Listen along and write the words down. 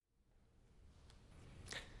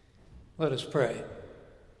Let us pray.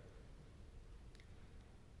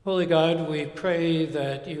 Holy God, we pray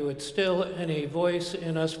that you would still any voice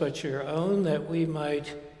in us but your own, that we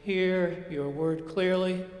might hear your word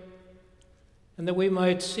clearly, and that we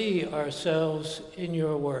might see ourselves in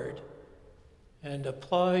your word and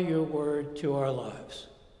apply your word to our lives.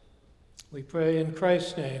 We pray in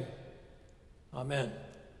Christ's name. Amen.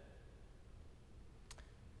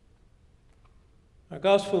 Our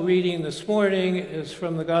gospel reading this morning is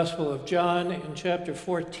from the Gospel of John in chapter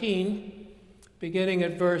 14, beginning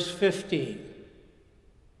at verse 15.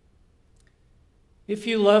 If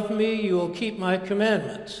you love me, you will keep my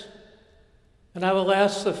commandments, and I will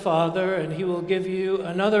ask the Father, and he will give you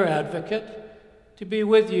another advocate to be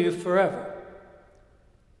with you forever.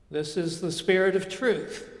 This is the Spirit of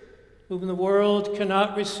truth, whom the world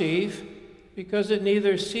cannot receive, because it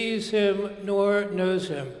neither sees him nor knows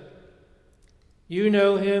him. You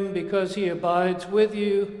know him because he abides with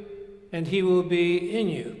you, and he will be in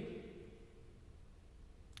you.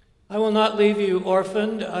 I will not leave you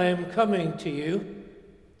orphaned. I am coming to you.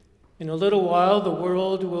 In a little while the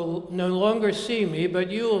world will no longer see me,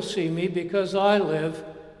 but you will see me. Because I live,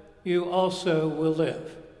 you also will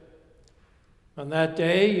live. On that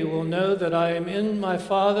day you will know that I am in my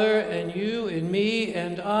Father, and you in me,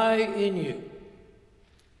 and I in you.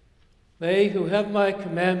 They who have my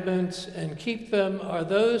commandments and keep them are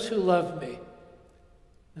those who love me.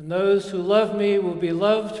 And those who love me will be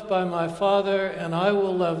loved by my Father, and I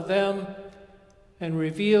will love them and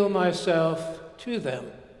reveal myself to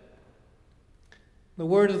them. The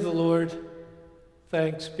word of the Lord.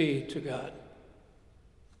 Thanks be to God.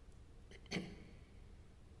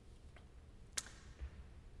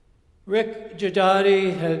 Rick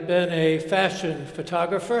Giuditti had been a fashion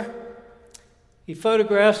photographer. He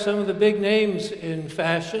photographed some of the big names in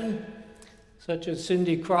fashion, such as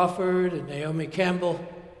Cindy Crawford and Naomi Campbell.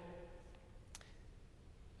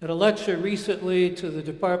 At a lecture recently to the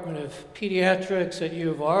Department of Pediatrics at U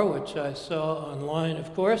of R, which I saw online,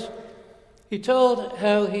 of course, he told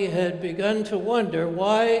how he had begun to wonder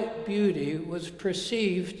why beauty was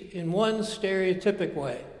perceived in one stereotypic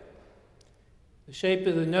way. The shape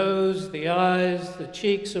of the nose, the eyes, the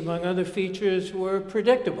cheeks, among other features, were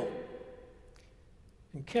predictable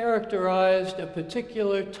and characterized a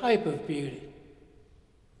particular type of beauty.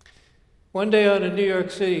 One day on a New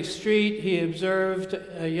York City street, he observed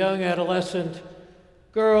a young adolescent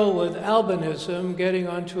girl with albinism getting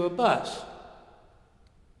onto a bus.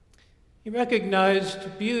 He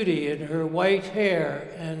recognized beauty in her white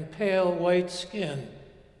hair and pale white skin.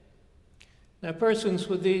 Now, persons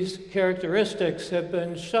with these characteristics have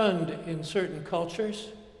been shunned in certain cultures,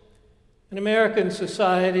 and American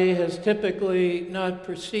society has typically not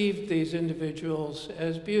perceived these individuals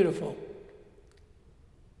as beautiful.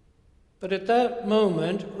 But at that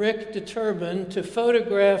moment, Rick determined to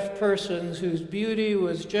photograph persons whose beauty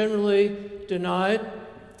was generally denied,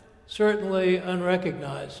 certainly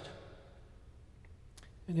unrecognized.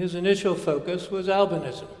 And his initial focus was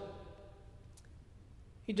albinism.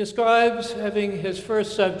 He describes having his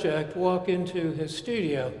first subject walk into his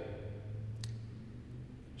studio.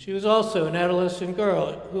 She was also an adolescent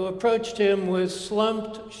girl who approached him with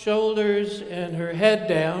slumped shoulders and her head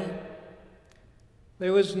down.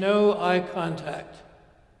 There was no eye contact.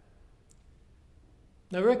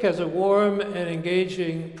 Now, Rick has a warm and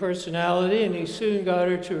engaging personality, and he soon got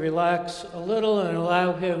her to relax a little and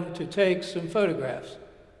allow him to take some photographs.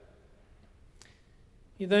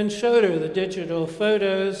 He then showed her the digital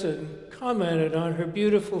photos and commented on her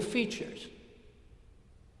beautiful features.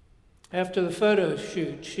 After the photo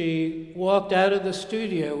shoot, she walked out of the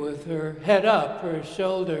studio with her head up, her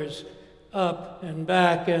shoulders up and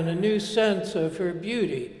back, and a new sense of her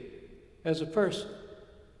beauty as a person.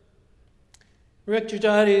 Rick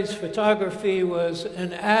Giuditti's photography was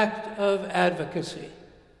an act of advocacy.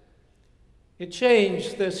 It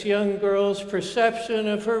changed this young girl's perception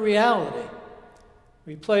of her reality,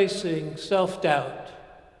 replacing self-doubt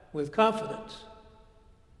with confidence.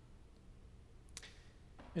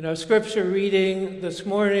 In our scripture reading this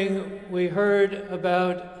morning, we heard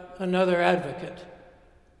about another advocate.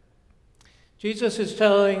 Jesus is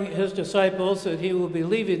telling his disciples that he will be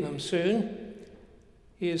leaving them soon.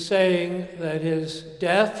 He is saying that his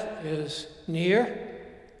death is near,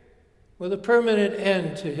 with a permanent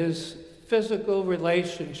end to his physical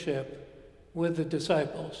relationship with the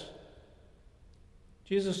disciples.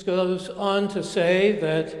 Jesus goes on to say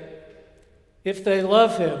that if they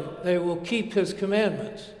love him, they will keep his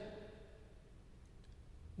commandments.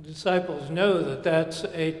 The disciples know that that's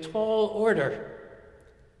a tall order.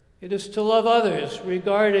 It is to love others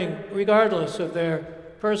regardless of their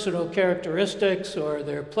personal characteristics or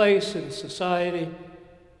their place in society.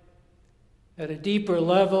 At a deeper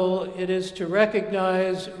level, it is to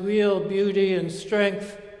recognize real beauty and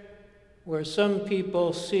strength where some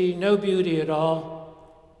people see no beauty at all,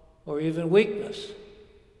 or even weakness.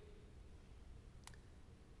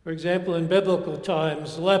 For example, in biblical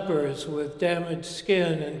times, lepers with damaged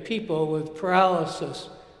skin and people with paralysis,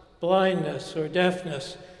 blindness, or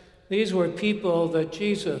deafness, these were people that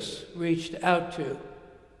Jesus reached out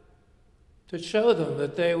to show them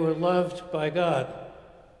that they were loved by God.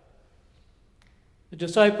 The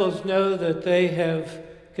disciples know that they have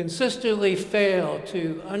consistently failed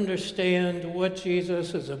to understand what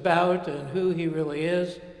Jesus is about and who he really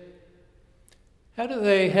is. How do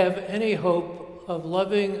they have any hope of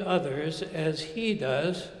loving others as he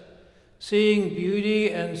does, seeing beauty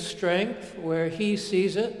and strength where he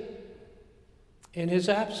sees it in his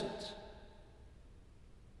absence?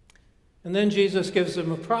 And then Jesus gives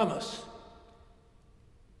them a promise.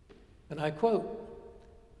 And I quote,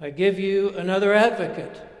 "I give you another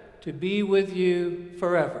advocate to be with you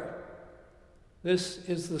forever. This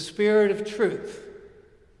is the Spirit of truth,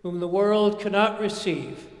 whom the world cannot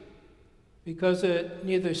receive, because it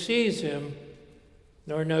neither sees him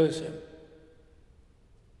nor knows him."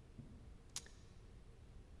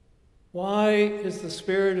 Why is the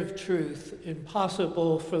Spirit of truth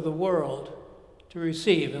impossible for the world to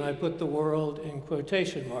receive? And I put the world in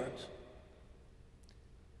quotation marks.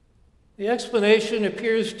 The explanation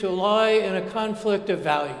appears to lie in a conflict of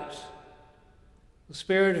values. The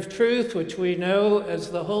Spirit of truth, which we know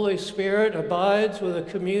as the Holy Spirit, abides with a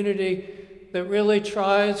community that really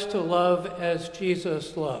tries to love as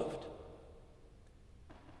Jesus loved.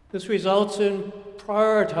 This results in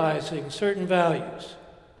prioritizing certain values.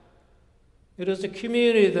 It is a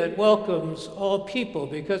community that welcomes all people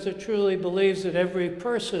because it truly believes that every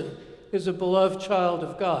person is a beloved child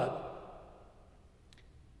of God.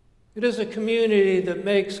 It is a community that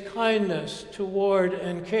makes kindness toward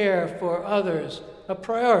and care for others a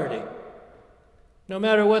priority, no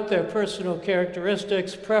matter what their personal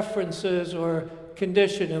characteristics, preferences, or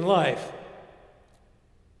condition in life.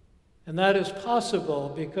 And that is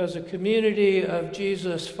possible because a community of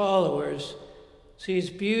Jesus followers sees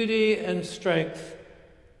beauty and strength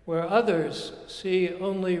where others see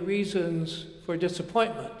only reasons for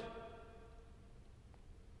disappointment.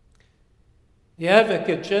 The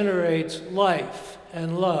advocate generates life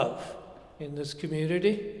and love in this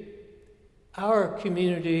community, our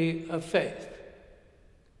community of faith.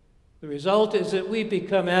 The result is that we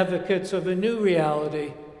become advocates of a new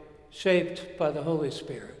reality shaped by the Holy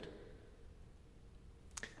Spirit.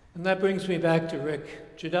 And that brings me back to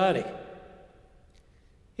Rick Giudotti.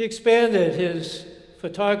 He expanded his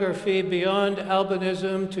photography beyond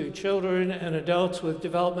albinism to children and adults with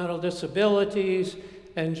developmental disabilities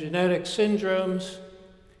and genetic syndromes.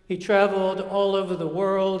 He traveled all over the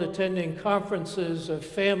world attending conferences of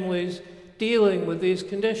families dealing with these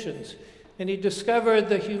conditions, and he discovered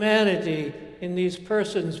the humanity in these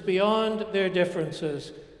persons beyond their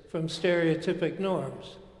differences from stereotypic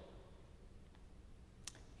norms.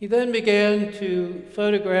 He then began to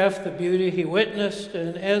photograph the beauty he witnessed,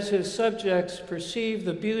 and as his subjects perceived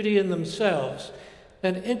the beauty in themselves,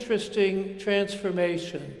 an interesting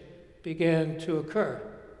transformation began to occur.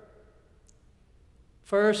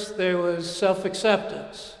 First, there was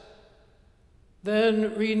self-acceptance,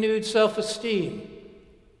 then renewed self-esteem,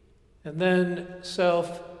 and then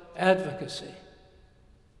self-advocacy.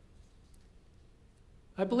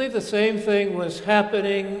 I believe the same thing was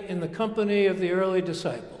happening in the company of the early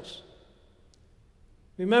disciples.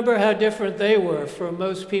 Remember how different they were from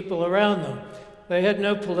most people around them. They had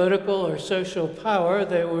no political or social power.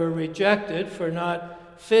 They were rejected for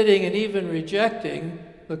not fitting and even rejecting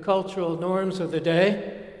the cultural norms of the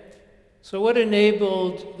day. So what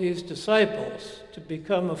enabled these disciples to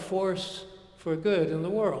become a force for good in the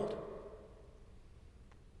world?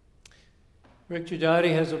 Rick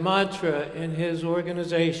Giudotti has a mantra in his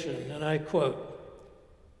organization, and I quote,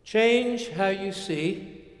 "Change how you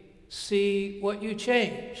see what you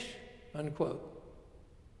change," unquote.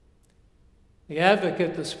 The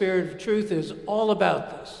advocate, the Spirit of truth, is all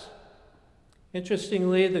about this.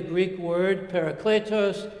 Interestingly, the Greek word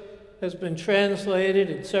parakletos has been translated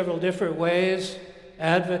in several different ways: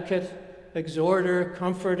 advocate, exhorter,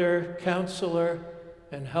 comforter, counselor,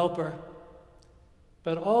 and helper.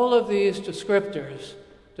 But all of these descriptors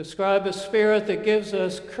describe a spirit that gives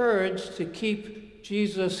us courage to keep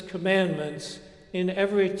Jesus' commandments in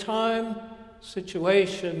every time,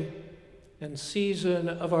 situation, and season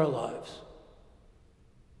of our lives.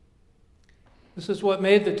 This is what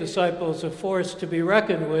made the disciples a force to be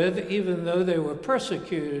reckoned with, even though they were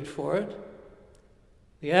persecuted for it.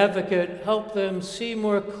 The advocate helped them see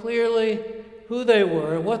more clearly who they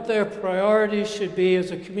were and what their priorities should be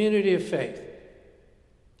as a community of faith.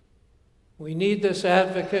 We need this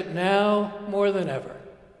advocate now more than ever.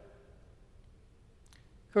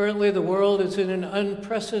 Currently, the world is in an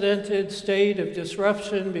unprecedented state of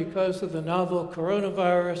disruption because of the novel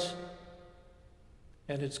coronavirus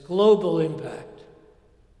and its global impact.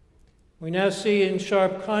 We now see in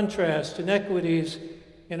sharp contrast inequities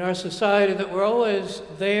in our society that were always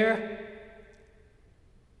there.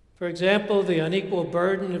 For example, the unequal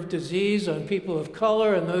burden of disease on people of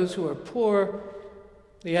color and those who are poor,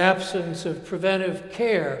 the absence of preventive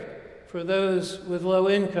care for those with low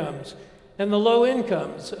incomes, and the low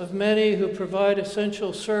incomes of many who provide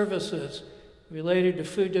essential services related to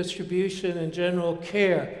food distribution and general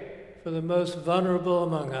care for the most vulnerable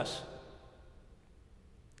among us.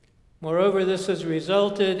 Moreover, this has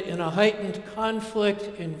resulted in a heightened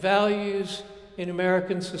conflict in values in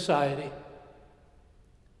American society.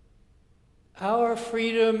 Our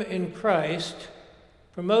freedom in Christ,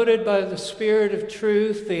 promoted by the Spirit of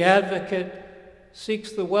truth, the advocate,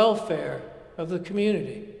 seeks the welfare of the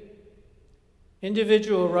community.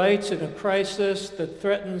 Individual rights in a crisis that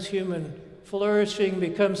threatens human flourishing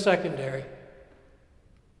become secondary.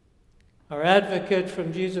 Our advocate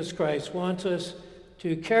from Jesus Christ wants us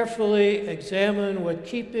to carefully examine what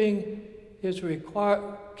keeping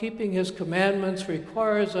his commandments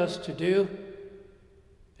requires us to do,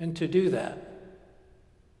 and to do that.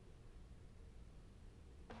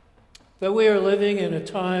 Though we are living in a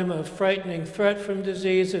time of frightening threat from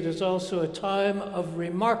disease, it is also a time of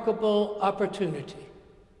remarkable opportunity.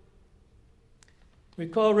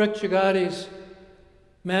 Recall Rick Chagotti's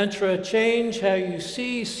mantra, change how you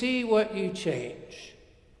see what you change.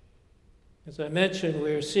 As I mentioned,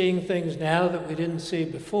 we are seeing things now that we didn't see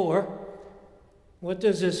before. What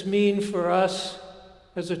does this mean for us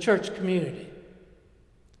as a church community?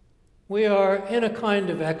 We are in a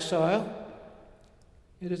kind of exile.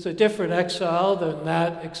 It is a different exile than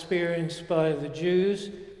that experienced by the Jews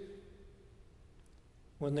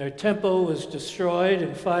when their temple was destroyed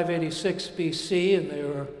in 586 BC and they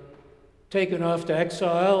were taken off to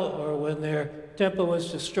exile, or when their temple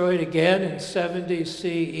was destroyed again in 70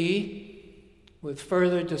 CE with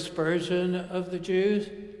further dispersion of the Jews.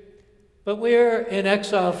 But we're in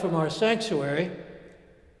exile from our sanctuary,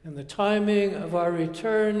 and the timing of our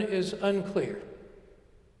return is unclear.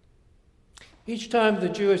 Each time the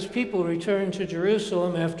Jewish people returned to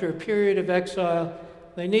Jerusalem after a period of exile,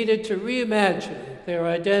 they needed to reimagine their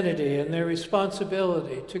identity and their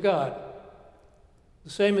responsibility to God. The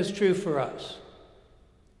same is true for us.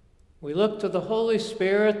 We look to the Holy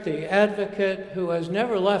Spirit, the advocate who has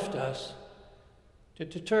never left us, to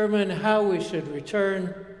determine how we should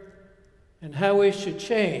return and how we should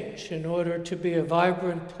change in order to be a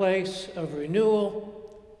vibrant place of renewal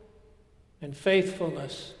and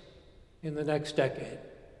faithfulness in the next decade.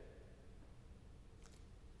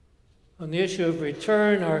 On the issue of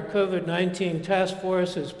return, our COVID-19 task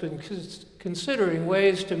force has been considering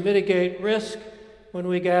ways to mitigate risk when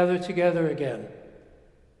we gather together again.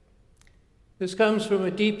 This comes from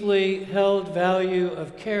a deeply held value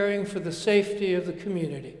of caring for the safety of the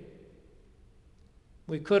community.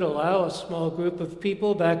 We could allow a small group of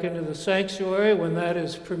people back into the sanctuary when that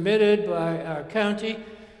is permitted by our county,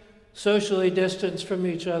 socially distanced from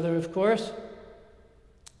each other, of course.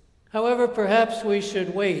 However, perhaps we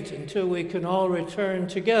should wait until we can all return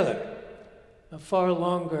together, a far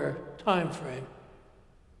longer time frame.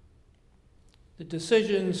 The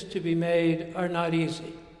decisions to be made are not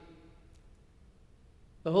easy.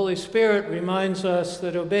 The Holy Spirit reminds us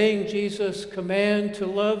that obeying Jesus' command to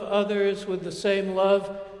love others with the same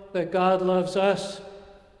love that God loves us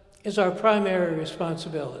is our primary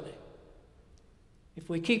responsibility. If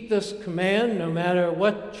we keep this command, no matter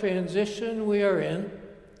what transition we are in,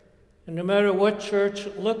 and no matter what church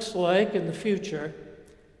looks like in the future,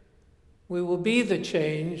 we will be the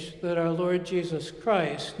change that our Lord Jesus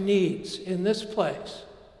Christ needs in this place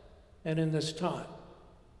and in this time.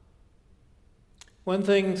 One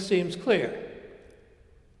thing seems clear.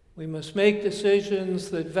 We must make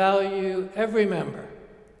decisions that value every member.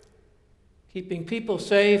 Keeping people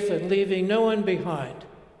safe and leaving no one behind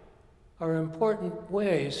are important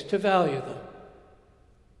ways to value them.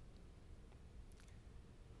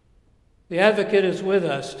 The advocate is with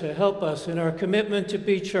us to help us in our commitment to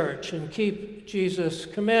be church and keep Jesus'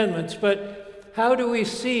 commandments. But how do we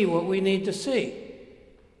see what we need to see?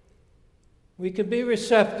 We can be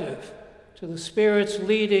receptive to the Spirit's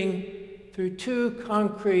leading through two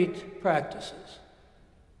concrete practices.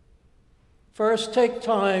 First, take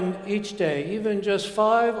time each day, even just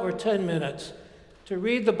 5 or 10 minutes, to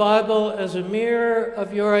read the Bible as a mirror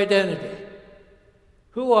of your identity.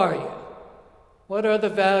 Who are you? What are the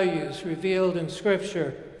values revealed in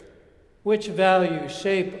Scripture? Which values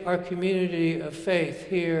shape our community of faith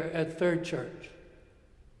here at Third Church?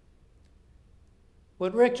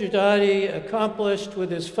 What Rick Giuditti accomplished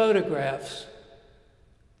with his photographs,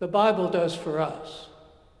 the Bible does for us.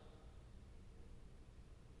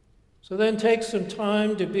 So then take some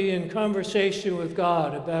time to be in conversation with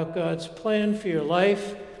God about God's plan for your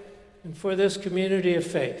life and for this community of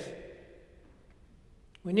faith.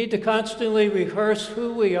 We need to constantly rehearse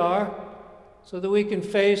who we are so that we can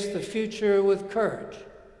face the future with courage.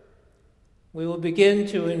 We will begin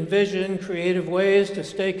to envision creative ways to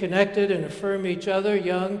stay connected and affirm each other,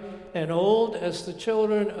 young and old, as the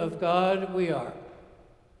children of God we are.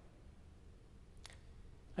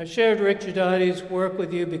 I shared Rick Giuditti's work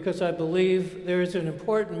with you because I believe there is an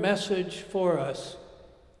important message for us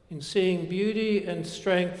in seeing beauty and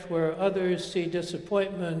strength where others see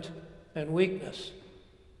disappointment and weakness.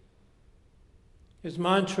 His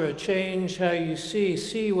mantra, change how you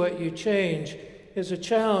see what you change, is a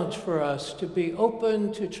challenge for us to be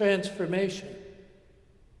open to transformation.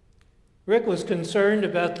 Rick was concerned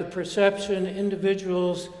about the perception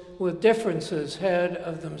individuals with differences had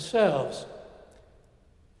of themselves.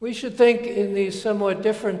 We should think in these somewhat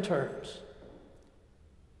different terms.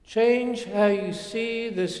 Change how you see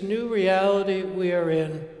this new reality we are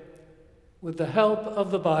in with the help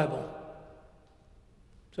of the Bible,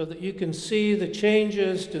 so that you can see the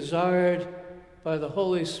changes desired by the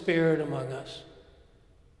Holy Spirit among us.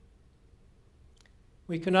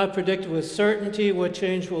 We cannot predict with certainty what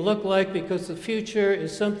change will look like because the future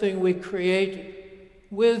is something we create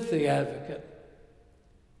with the advocate.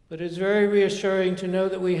 But it's very reassuring to know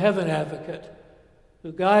that we have an advocate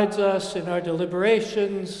who guides us in our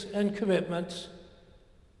deliberations and commitments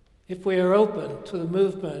if we are open to the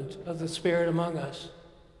movement of the Spirit among us.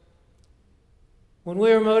 When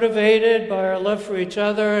we are motivated by our love for each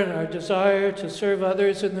other and our desire to serve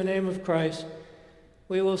others in the name of Christ,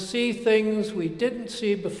 we will see things we didn't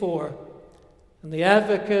see before, and the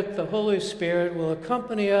advocate, the Holy Spirit, will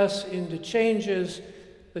accompany us into changes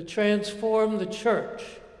that transform the church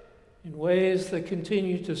in ways that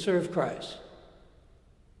continue to serve Christ.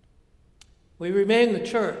 We remain the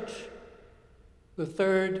church, the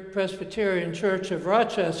Third Presbyterian Church of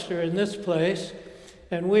Rochester in this place,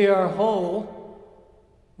 and we are whole,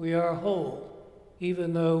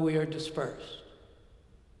 even though we are dispersed.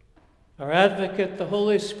 Our advocate, the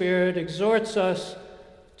Holy Spirit, exhorts us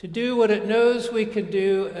to do what it knows we can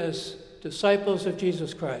do as disciples of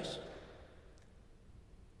Jesus Christ.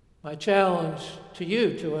 My challenge to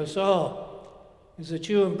you, to us all, is that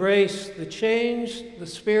you embrace the change the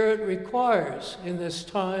Spirit requires in this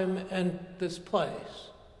time and this place.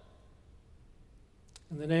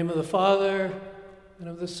 In the name of the Father, and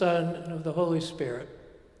of the Son, and of the Holy Spirit.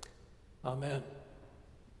 Amen.